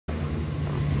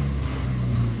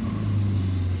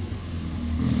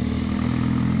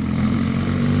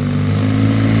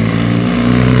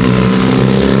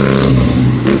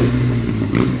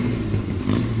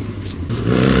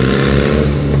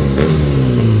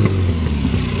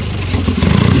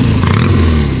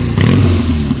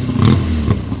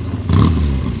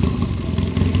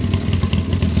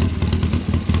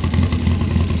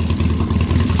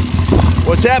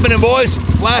What's happening, boys?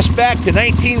 Flashback to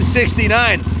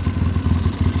 1969.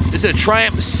 This is a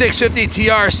Triumph 650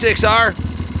 TR6R.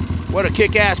 What a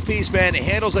kick-ass piece, man. It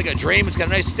handles like a dream. It's got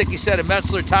a nice sticky set of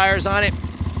Metzler tires on it.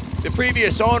 The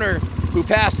previous owner, who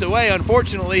passed away,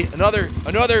 unfortunately, another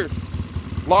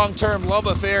long-term love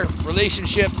affair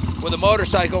relationship with a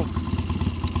motorcycle.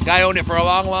 Guy owned it for a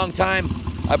long time.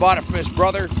 I bought it from his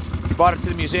brother. He bought it to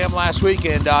the museum last week,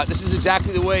 and this is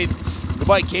exactly the way the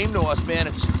bike came to us, man.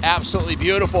 It's absolutely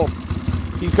beautiful.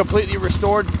 He's completely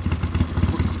restored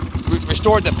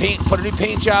the paint, put a new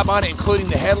paint job on it, including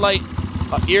the headlight.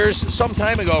 Years, some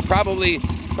time ago, probably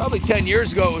 10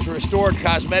 years ago, it was restored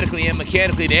cosmetically and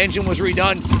mechanically. The engine was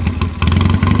redone.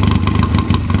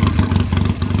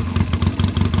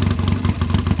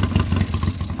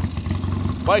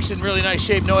 Bike's in really nice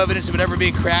shape. No evidence of it ever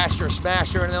being crashed or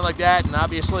smashed or anything like that. And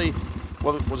obviously,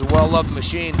 well, it was a well-loved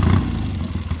machine.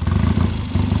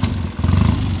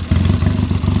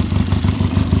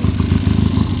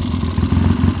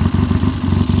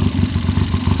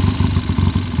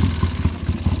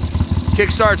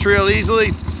 Kickstarts real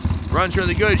easily, runs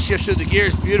really good, shifts through the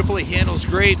gears beautifully, handles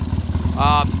great.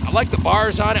 I like the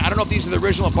bars on it. I don't know if these are the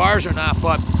original bars or not,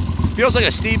 but it feels like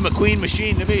a Steve McQueen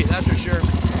machine to me, that's for sure.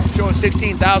 Showing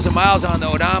 16,000 miles on the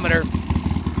odometer.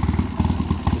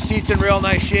 The seat's in real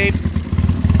nice shape.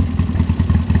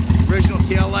 Original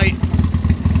tail light.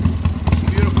 It's a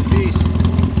beautiful piece.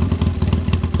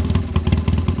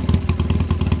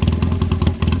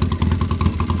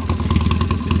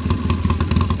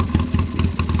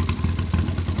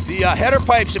 The header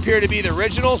pipes appear to be the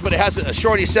originals, but it has a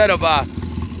shorty set of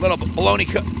little baloney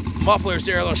mufflers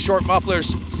there, little short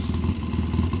mufflers.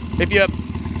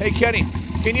 Hey Kenny,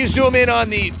 can you zoom in on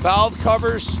the valve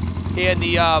covers and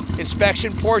the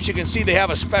inspection ports? You can see they have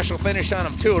a special finish on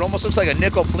them too. It almost looks like a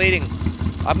nickel plating.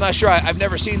 I'm not sure, I've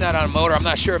never seen that on a motor. I'm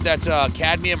not sure if that's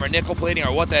cadmium or nickel plating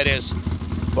or what that is.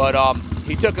 But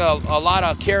he took a lot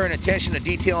of care and attention to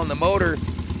detailing the motor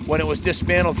when it was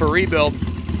dismantled for rebuild.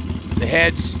 The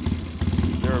heads,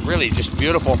 they're really just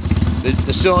beautiful.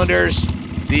 The cylinders,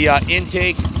 the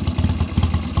intake,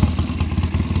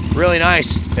 really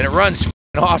nice, and it runs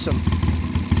awesome.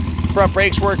 Front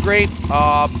brakes work great,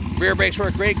 rear brakes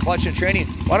work great, clutch and tranny.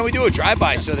 Why don't we do a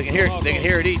drive-by so they can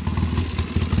hear it eat?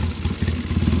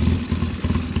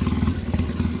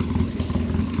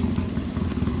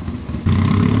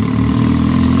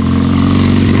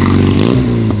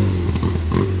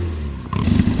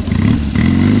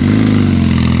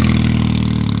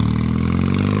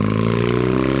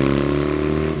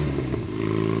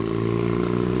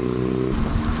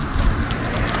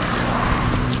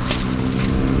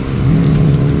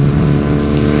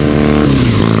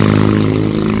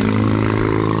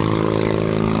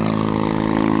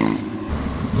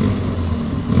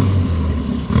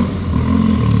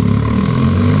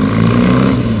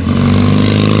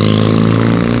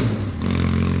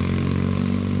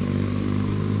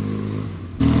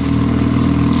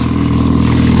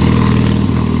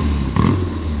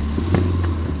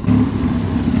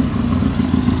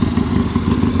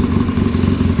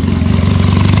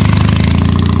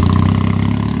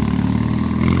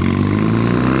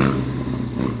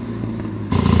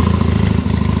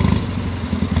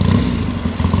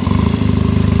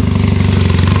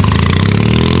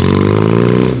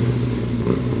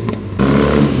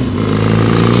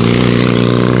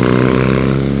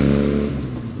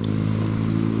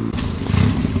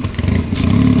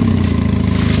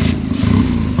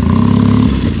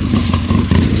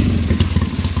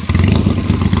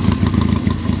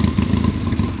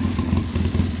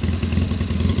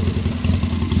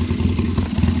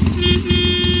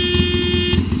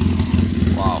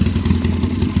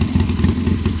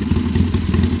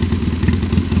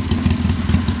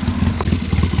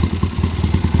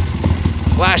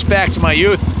 Flashback to my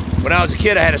youth. When I was a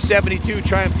kid, I had a 72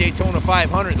 Triumph Daytona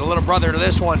 500, the little brother to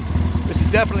this one. This is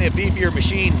definitely a beefier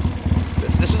machine.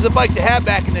 This was a bike to have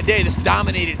back in the day. This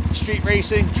dominated street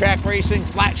racing, track racing,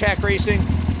 flat track racing.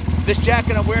 This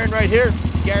jacket I'm wearing right here,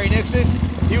 Gary Nixon,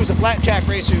 he was a flat track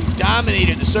racer who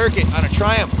dominated the circuit on a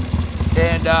Triumph.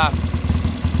 And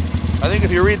I think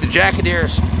if you read the jacket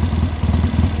ears,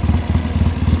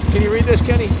 can you read this,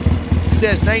 Kenny? It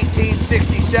says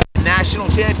 1967 national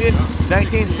champion,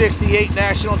 1968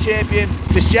 national champion.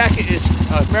 This jacket is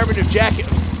a commemorative jacket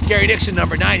of Gary Nixon,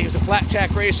 number 9. He was a flat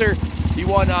track racer. He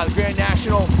won the Grand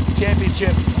National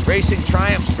Championship racing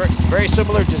Triumphs. Very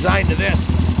similar design to this.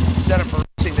 Set up for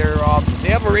racing. They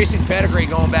have a racing pedigree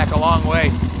going back a long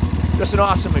way. Just an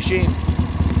awesome machine.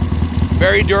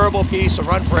 Very durable piece, will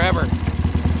run forever.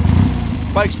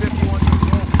 Bike's 51 years old.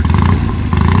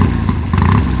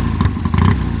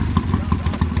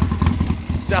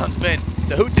 sounds mint.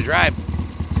 It's a hoot to drive.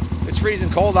 It's freezing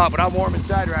cold out, but I'm warm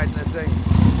inside riding this thing.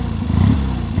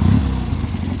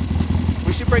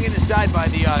 We should bring it inside by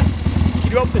the, can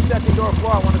you open the second door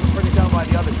floor? I want to bring it down by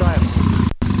the other Triumphs.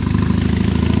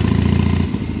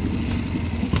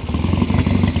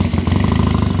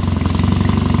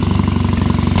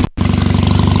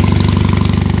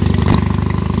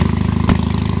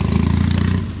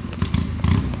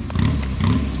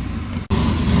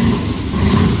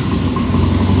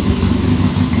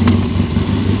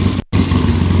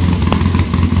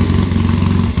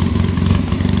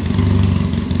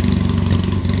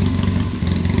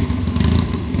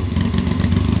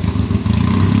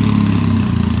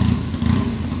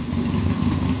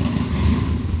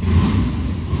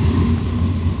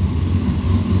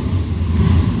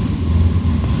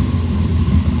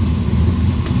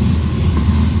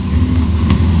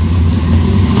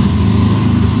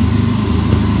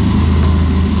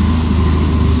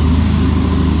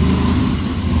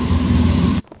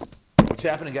 What's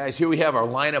happening, guys? Here we have our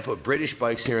lineup of British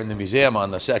bikes here in the museum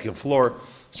on the second floor,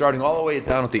 starting all the way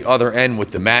down at the other end with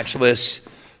the Matchless.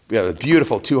 We have a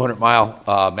beautiful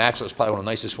 200-mile Matchless, probably one of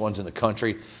the nicest ones in the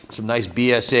country. Some nice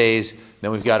BSAs.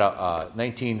 Then we've got a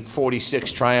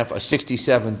 1946 Triumph, a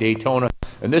 67 Daytona,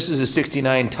 and this is a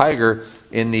 69 Tiger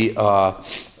in the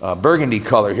burgundy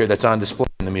color here that's on display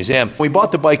in the museum. When we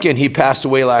bought the bike in, he passed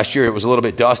away last year. It was a little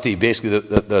bit dusty. Basically,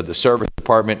 the service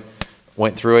department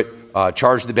went through it,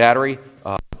 charged the battery,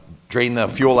 drained the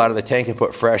fuel out of the tank and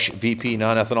put fresh VP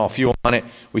non-ethanol fuel on it.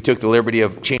 We took the liberty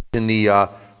of changing the,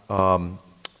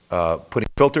 putting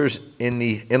filters in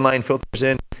the inline filters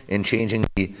in and changing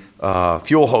the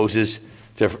fuel hoses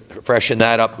to freshen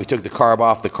that up. We took the carb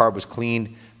off. The carb was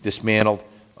cleaned, dismantled,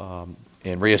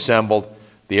 and reassembled.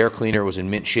 The air cleaner was in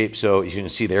mint shape, so as you can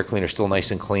see, the air cleaner is still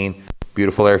nice and clean.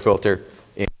 Beautiful air filter.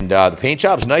 And the paint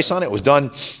job's nice on it. It was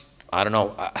done, I don't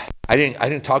know, I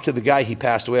didn't talk to the guy. He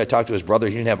passed away. I talked to his brother.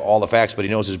 He didn't have all the facts, but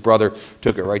he knows his brother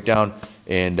took it right down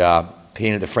and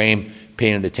painted the frame,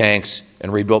 painted the tanks,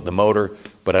 and rebuilt the motor.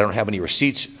 But I don't have any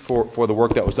receipts for the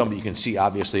work that was done, but you can see,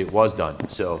 obviously, it was done.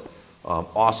 So,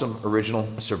 awesome original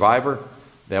Survivor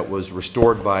that was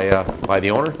restored by the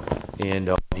owner. And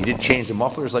he did change the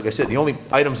mufflers. Like I said, the only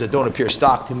items that don't appear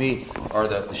stock to me are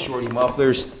the shorty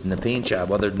mufflers and the paint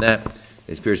job. Other than that,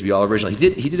 it appears to be all original.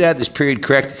 He did add this period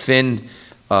correct finned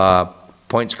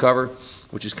points cover,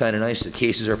 which is kind of nice. The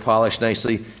cases are polished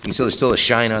nicely. You can see there's still a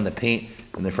shine on the paint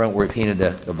in the front where he painted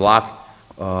the block.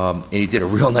 And he did a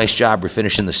real nice job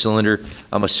refinishing the cylinder.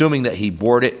 I'm assuming that he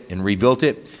bored it and rebuilt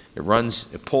it.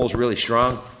 It pulls really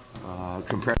strong.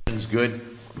 Compression's good,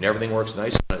 and everything works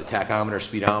nice. The tachometer,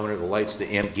 speedometer, the lights,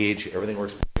 the amp gauge, everything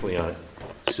works perfectly on it.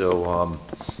 So,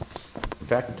 in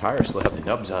fact, the tires still have the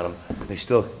nubs on them.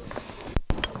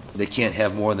 They can't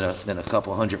have more than a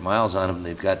couple hundred miles on them.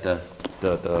 They've got the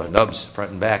nubs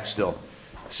front and back still.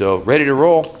 So ready to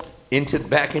roll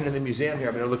back into the museum here.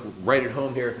 I'm going to look right at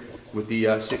home here with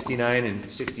the 69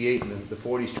 and 68 and the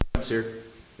 40s Triumphs here.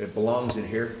 It belongs in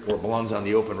here, or it belongs on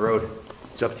the open road.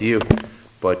 It's up to you.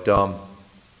 But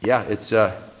yeah, it's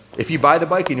if you buy the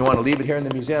bike and you want to leave it here in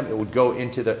the museum, it would go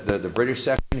into the British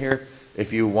section here.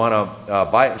 If you want to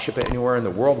buy it and ship it anywhere in the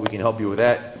world, we can help you with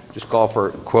that. Just call for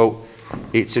a quote.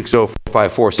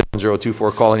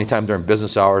 860-454-7024. Call anytime during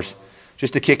business hours.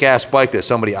 Just a kick-ass bike that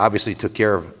somebody obviously took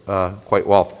care of quite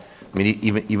well. I mean,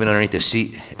 even underneath the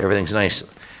seat, everything's nice.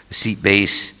 The seat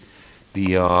base,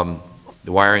 the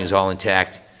wiring is all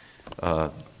intact.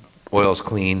 Oil's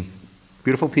clean.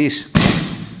 Beautiful piece.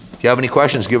 If you have any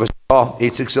questions, give us a call.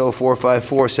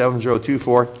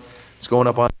 860-454-7024. It's going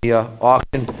up on the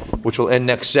auction, which will end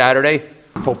next Saturday.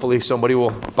 Hopefully somebody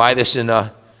will buy this and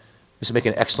this will make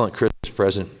an excellent Christmas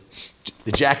present.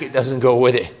 The jacket doesn't go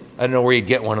with it. I don't know where you'd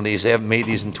get one of these. They haven't made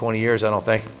these in 20 years, I don't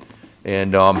think.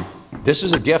 And this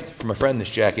is a gift from a friend, this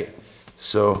jacket.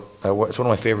 So it's one of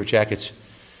my favorite jackets.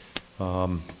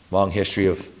 Long history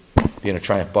of being a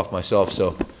Triumph buff myself.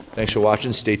 So thanks for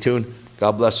watching. Stay tuned.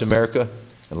 God bless America,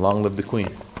 and long live the Queen.